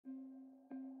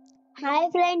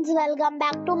Hi friends, welcome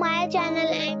back to my channel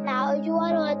and now you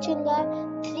are watching a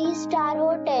 3-star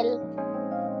hotel.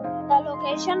 The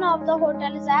location of the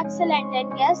hotel is excellent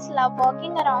and guests love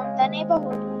walking around the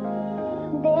neighborhood.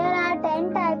 There are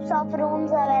 10 types of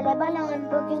rooms available on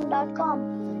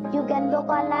booking.com. You can book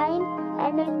online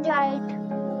and enjoy it.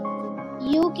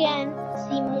 You can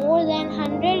see more than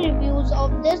 100 reviews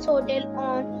of this hotel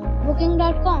on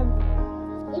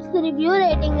booking.com. Its review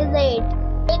rating is 8,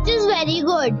 which is very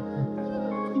good.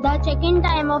 The check-in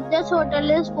time of this hotel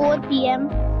is 4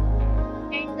 p.m.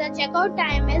 and the check-out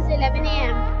time is 11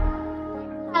 a.m.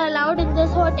 Pets are allowed in this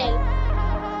hotel.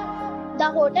 The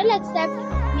hotel accepts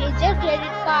major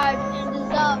credit cards and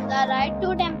reserves the right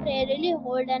to temporarily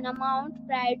hold an amount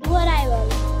prior to arrival.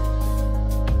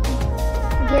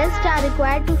 Guests are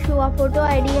required to show a photo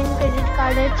ID and credit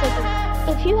card at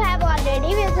check-in. If you have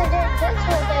already visited this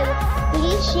hotel,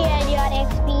 please share your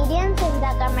experience in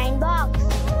the comment box.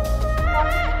 For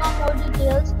more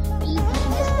details, please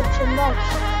read description box.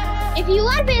 If you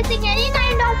are facing any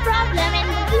kind of problem in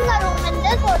booking a room in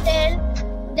this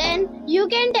hotel, then you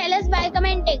can tell us by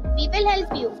commenting. We will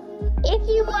help you. If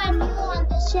you are new on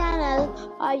this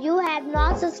channel or you have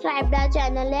not subscribed our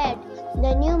channel yet,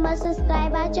 then you must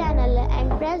subscribe our channel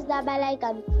and press the bell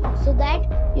icon so that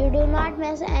you do not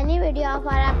miss any video of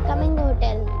our upcoming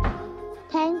hotel.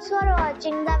 Thanks for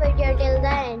watching the video till the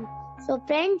end. So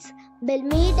friends, we'll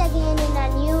meet again in a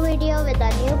new video with a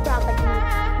new property.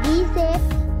 Be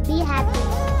safe, be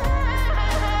happy.